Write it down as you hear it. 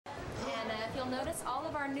notice all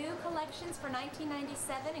of our new collections for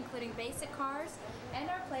 1997, including basic cars, and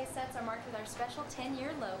our play sets are marked with our special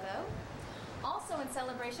 10-year logo. Also in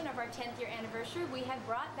celebration of our 10th year anniversary, we have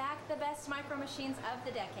brought back the best micro machines of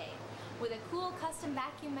the decade with a cool custom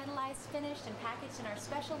vacuum metallized finished and packaged in our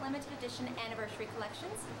special limited edition anniversary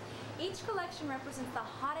collections. Each collection represents the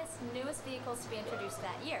hottest, newest vehicles to be introduced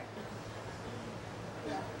that year.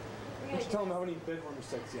 Why don't you tell them how many bedroom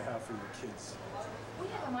sets you have for your kids? We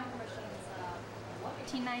have a micro machine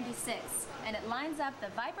 1996, and it lines up the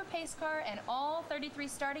Viper pace car and all 33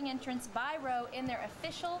 starting entrants by row in their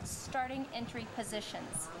official starting entry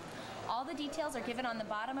positions. All the details are given on the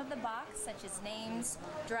bottom of the box, such as names,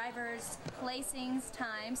 drivers, placings,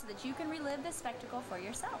 times, so that you can relive the spectacle for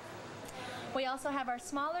yourself. We also have our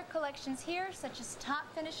smaller collections here, such as top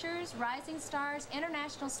finishers, rising stars,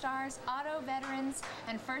 international stars, auto veterans,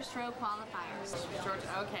 and first row qualifiers.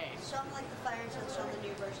 Okay. Show them like the fire engine, show them the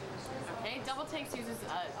new version. Okay, Double Takes uses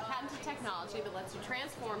patented technology that lets you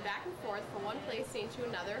transform back and forth from one place scene to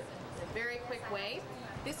another in a very quick way.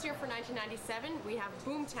 This year for 1997, we have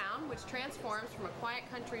Boomtown, which transforms from a quiet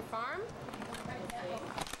country farm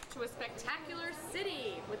to a spectacular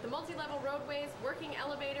city with the multi-level roadways, working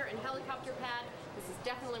elevator, and helicopter pad. This is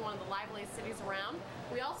definitely one of the liveliest cities around.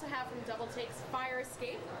 We also have from Double Takes Fire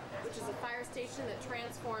Escape, which is a fire station that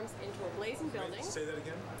transforms into a blazing building. Wait, say that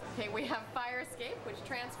again? Okay, we have Fire Escape, which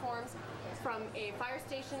transforms from a fire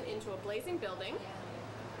station into a blazing building.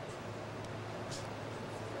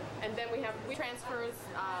 And then we have transfers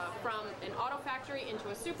from an auto factory into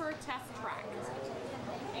a super test track.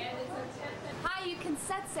 Hi, you can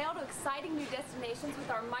set sail to exciting new destinations with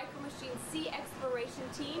our Micro Machine Sea Exploration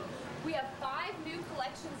team. We have 5 new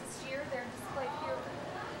collections this year. They're displayed here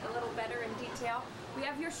a little better in detail. We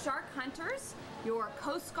have your Shark Hunters, your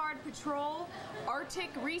Coast Guard Patrol, Arctic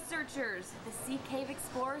Researchers, the Sea Cave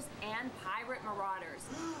Explorers, and Pirate Marauders.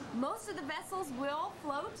 Most of the vessels will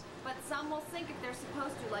float, but some will sink if they're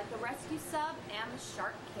supposed to, like the Rescue Sub and the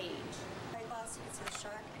Shark Cage. Right, boss, you can see the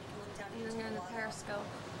shark and you can look down And into then the the water. periscope.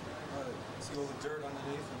 See all the dirt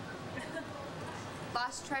underneath?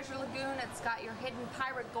 Lost Treasure Lagoon, it's got your hidden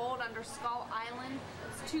pirate gold under Skull Island.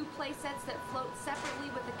 It's 2 play sets that float separately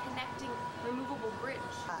with a connecting removable bridge.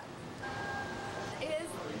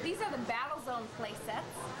 These are the Battle Zone play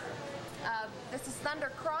sets. This is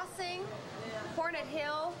Thunder Crossing, Hornet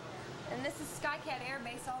Hill, and this is Skycat Air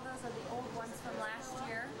Base. All those are the old ones from last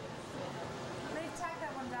year. They tack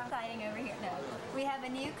that one down. Exciting over here. No. We have a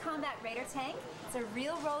new Combat Raider tank. It's a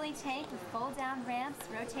real rolling tank with fold-down ramps,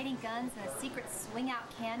 rotating guns, and a secret swing-out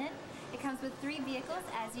cannon. It comes with 3 vehicles,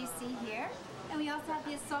 as you see here. And we also have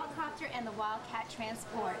the Assault Copter and the Wildcat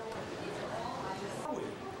Transport.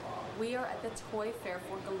 We are at the Toy Fair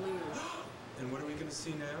for Galoob. And what are we going to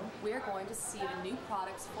see now? We are going to see the new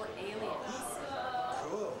products for Aliens.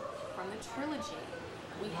 Cool. From the trilogy.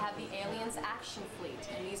 We have the Aliens Action Fleet,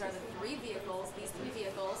 and these are the 3 vehicles. These 3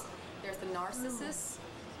 vehicles, there's the Narcissus,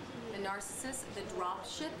 the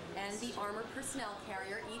Dropship, and the Armored Personnel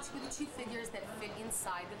Carrier, each with 2 figures that fit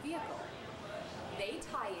inside the vehicle. They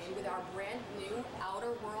tie in with our brand new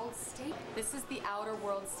Outer World Station. This is the Outer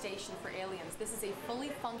World Station for Aliens. This is a fully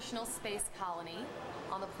functional space colony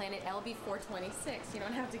on the planet LB-426. You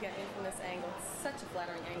don't have to get in from this angle. It's such a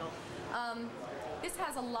flattering angle. This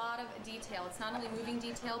has a lot of detail. It's not only moving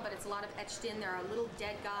detail, but it's a lot of etched in. There are little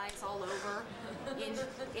dead guys all over in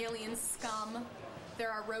alien scum.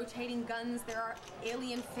 There are rotating guns. There are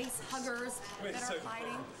alien face huggers that are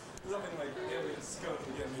hiding. Nothing like alien scum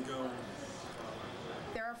to get me going.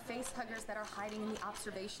 There are face huggers that are hiding in the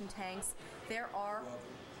observation tanks. There are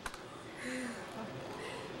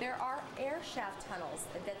air shaft tunnels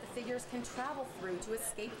that the figures can travel through to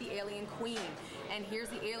escape the alien queen. And here's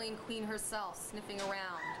the alien queen herself sniffing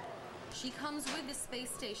around. She comes with the space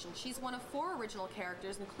station. She's one of 4 original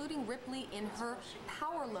characters, including Ripley in her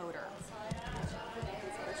power loader.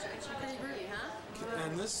 Pretty groovy, huh?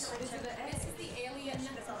 And this? This is the Alien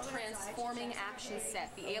Transforming Action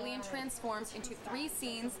Set. The alien transforms into 3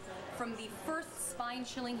 scenes from the first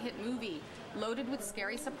spine-chilling hit movie, loaded with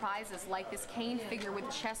scary surprises like this cane figure with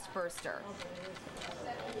chest burster.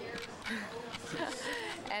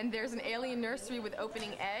 And there's an alien nursery with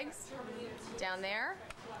opening eggs down there.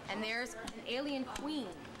 And there's an alien queen,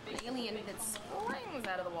 an alien that springs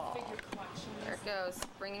out of the wall. There it goes,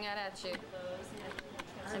 bringing it at you.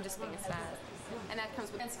 I'm just being sad. And that comes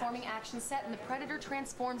with a transforming action set, and the Predator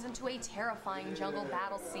transforms into a terrifying jungle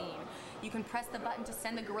battle scene. You can press the button to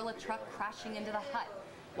send the gorilla truck crashing into the hut.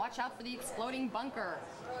 Watch out for the exploding bunker.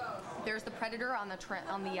 There's the Predator on the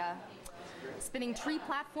spinning tree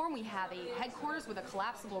platform. We have a headquarters with a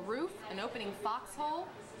collapsible roof, an opening foxhole,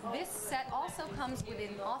 This set also comes with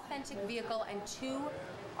an authentic vehicle and 2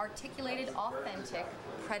 articulated authentic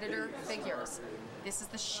Predator figures. This is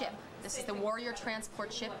the ship. This is the Warrior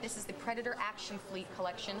Transport Ship. This is the Predator Action Fleet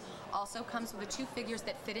collection. Also comes with the 2 figures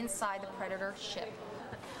that fit inside the Predator ship.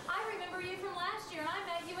 I remember you from last year, and I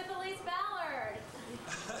met you with Elise Ballard.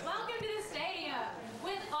 Welcome to the stadium.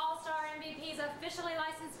 With All-Star MVP's officially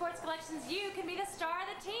licensed sports collections, you can be the star of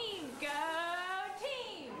the team. Go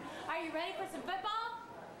team! Are you ready for some football?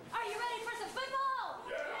 Are you ready for some football?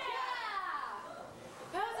 Yeah!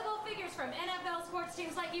 Posable figures from NFL sports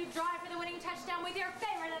teams let you drive for the winning touchdown with your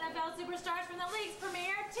favorite NFL superstars from the league's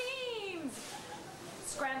premier teams.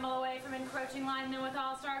 Scramble away from encroaching linemen with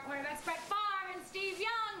all-star quarterbacks Brett Favre and Steve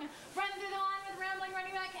Young. Run through the line with rambling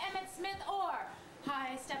running back Emmitt Smith, or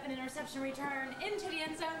high step and interception return into the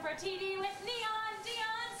end zone for a TD with Neon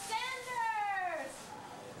Deion Sanders.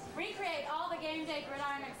 Recreate all the game day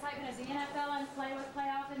gridiron excitement of the NFL and play with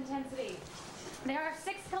playoff intensity. There are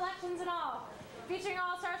 6 collections in all, featuring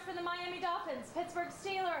all-stars for the Miami Dolphins, Pittsburgh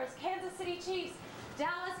Steelers, Kansas City Chiefs,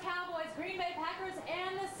 Dallas Cowboys, Green Bay Packers,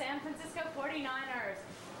 and the San Francisco 49ers.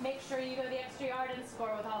 Make sure you go the extra yard and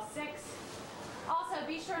score with all 6. Also,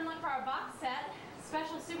 be sure and look for our box set,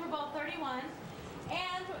 special Super Bowl 31,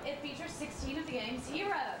 and it features 16 of the game's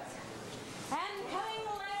heroes. And coming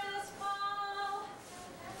later this fall,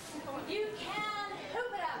 you can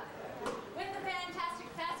hoop it up with the fantastic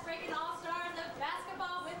fast-breaking all-stars of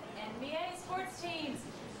basketball with NBA sports teams.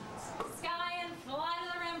 Sky and fly to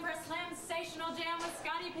the rim for a sensational jam with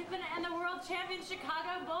Scottie Pippen and the world champion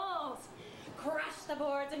Chicago Bulls. Crush the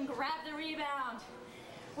boards and grab the rebound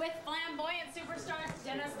with flamboyant superstars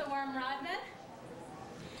Dennis the Worm Rodman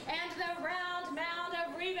and the round mound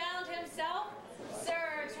of rebound himself,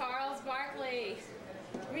 Sir Charles Barkley.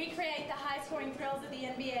 Recreate the high-scoring thrills of the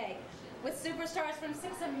NBA with superstars from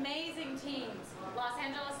 6 amazing teams: Los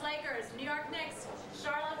Angeles Lakers, New York Knicks,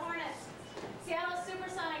 Charlotte Hornets, Seattle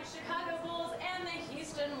Supersonics, Chicago Bulls, and the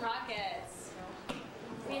Houston Rockets.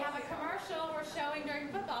 We have a commercial we're showing during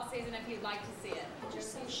football season if you'd like to see it. You're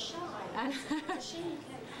so shy.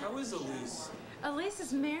 How is Elise? Elise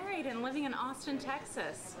is married and living in Austin,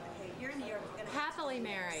 Texas. Okay, you're in New York. You're gonna Happily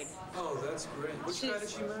married. Oh, that's great. Which guy did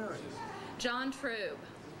she marry? John Trube.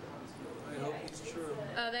 I hope it's true.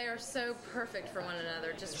 Oh, they are so perfect for one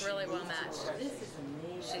another, just really well matched.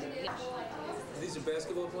 These are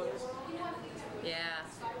basketball players? Yeah.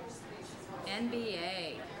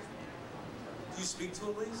 NBA. Do you speak to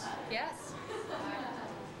Elise? Yes.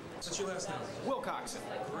 What's your last name? Wilcoxon.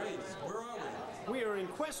 Great. Where are we? We are in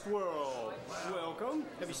Quest World. Welcome.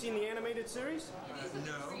 Have you seen the animated series?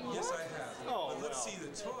 No. Yes, I have. Oh, but let's well. see the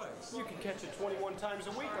toys. You can catch it 21 times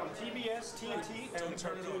a week on TBS, TNT, and Don't the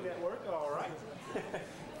turn it Cartoon on. Network. All right.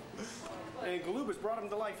 And Galoob has brought them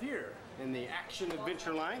to life here. In the action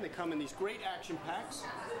adventure line, they come in these great action packs.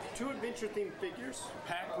 2 adventure-themed figures,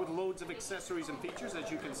 packed with loads of accessories and features,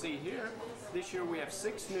 as you can see here. This year we have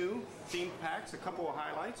 6 new themed packs, a couple of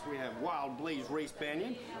highlights. We have Wild Blaze Race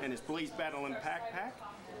Banyan and his Blaze Battle and Pack Pack.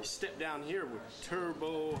 You step down here with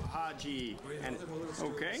Turbo Haji. Wait, And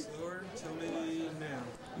okay, slower. Tell me now.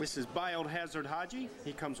 this is Biohazard Haji.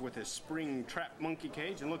 He comes with his spring trap monkey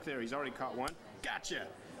cage, and look there, he's already caught one. Gotcha!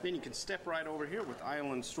 Then you can step right over here with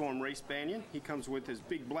Island Storm Race Banyan. He comes with his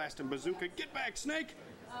big blasting bazooka. Get back, Snake!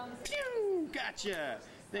 Pew! Gotcha!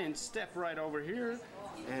 Then step right over here,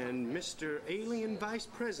 and Mr. Alien Vice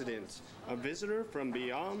President, a visitor from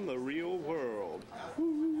beyond the real world.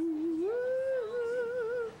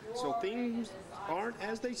 So things aren't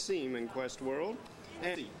as they seem in Quest World.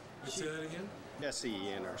 And Say that again? Essie,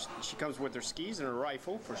 and she comes with her skis and her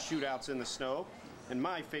rifle for shootouts in the snow. And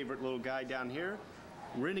my favorite little guy down here,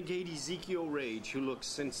 Renegade Ezekiel Rage, who looks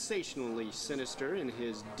sensationally sinister in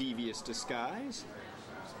his devious disguise.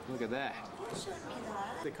 Look at that.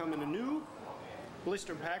 They come in a new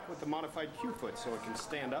blister pack with the modified Q-foot so it can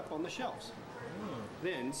stand up on the shelves.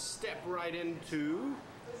 Then step right into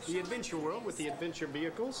the adventure world with the adventure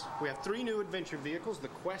vehicles. We have 3 new adventure vehicles. The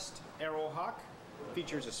Quest Arrowhawk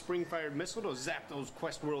features a spring-fired missile to zap those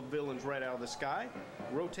Quest World villains right out of the sky,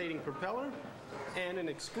 rotating propeller, and an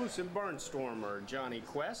exclusive Barnstormer, Johnny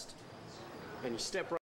Quest. And you step right